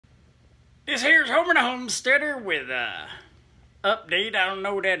This here's Homer the Homesteader with a update. I don't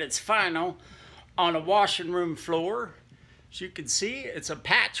know that it's final on a washing room floor. As you can see, it's a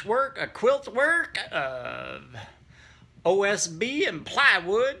patchwork, a quilt work of OSB and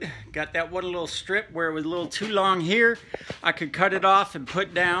plywood. Got that one little strip where it was a little too long here. I could cut it off and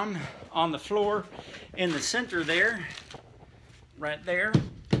put down on the floor in the center there, right there.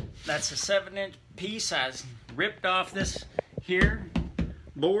 That's a 7-inch piece. I ripped off this here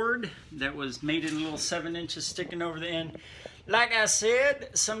board that was made in little 7 inches sticking over the end. Like I said,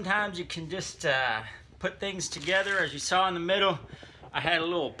 sometimes you can just put things together. As you saw in the middle, I had a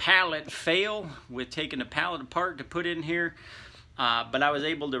little pallet fail with taking the pallet apart to put in here, but I was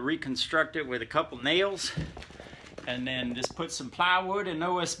able to reconstruct it with a couple nails and then just put some plywood and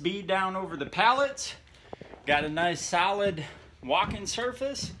OSB down over the pallets. Got a nice solid walking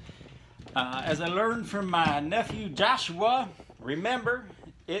surface. As I learned from my nephew Joshua, remember,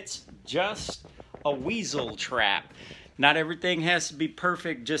 it's just a weasel trap. Not everything has to be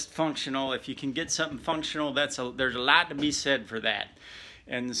perfect, just functional. If you can get something functional, there's a lot to be said for that.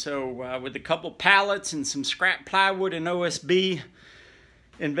 And so with a couple pallets and some scrap plywood and OSB,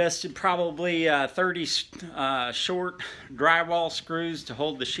 invested probably 30 short drywall screws to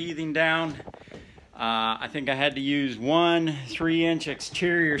hold the sheathing down. I think I had to use one 3-inch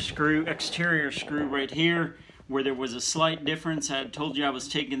exterior screw right here where there was a slight difference. I had told you I was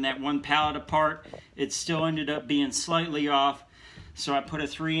taking that one pallet apart. It still ended up being slightly off, so I put a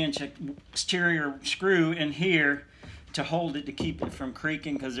 3-inch exterior screw in here to hold it to keep it from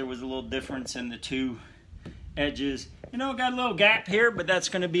creaking because there was a little difference in the two edges. You know, got a little gap here, but that's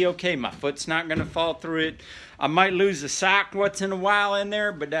going to be okay. My foot's not going to fall through it. I might lose a sock once in a while in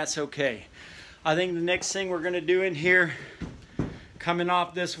there, but that's okay. I think the next thing we're going to do in here, coming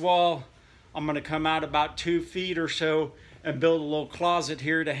off this wall, I'm going to come out about 2 feet or so and build a little closet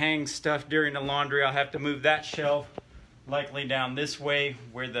here to hang stuff during the laundry. I'll have to move that shelf likely down this way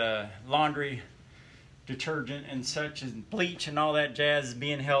where the laundry detergent and such and bleach and all that jazz is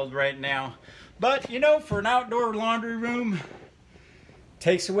being held right now. But, you know, for an outdoor laundry room,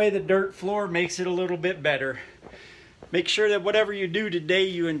 takes away the dirt floor, makes it a little bit better. Make sure that whatever you do today,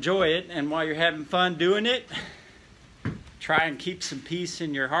 you enjoy it. And while you're having fun doing it, try and keep some peace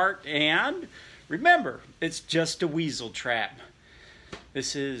in your heart. And remember, it's just a weasel trap.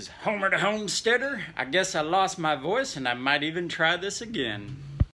 This is Homer the Homesteader. I guess I lost my voice and I might even try this again.